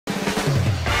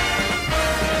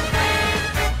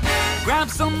grab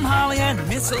some holly and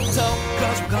mistletoe,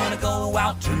 'cause we're gonna go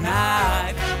out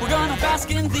tonight. We're gonna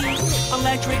bask in the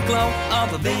electric glow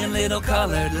of a billion little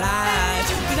colored lights.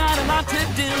 We got a lot to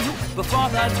do before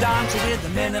the dawn, so with a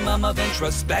minimum of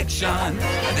introspection,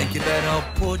 I think you better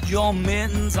put your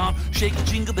mittens on, shake a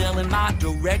jingle bell in my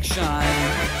direction.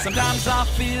 Sometimes I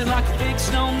feel like a big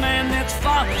snowman that's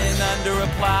falling under a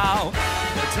plow,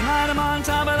 but tonight I'm on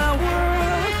top of the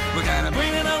world. We're gonna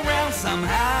bring it around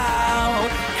somehow.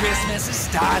 Christmas has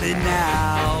started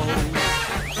now.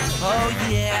 Oh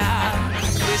yeah,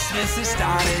 Christmas has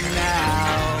started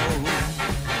now.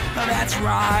 Oh, that's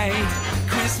right,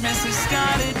 Christmas has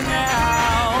started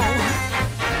now.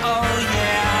 Oh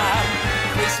yeah,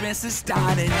 Christmas has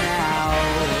started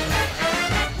now.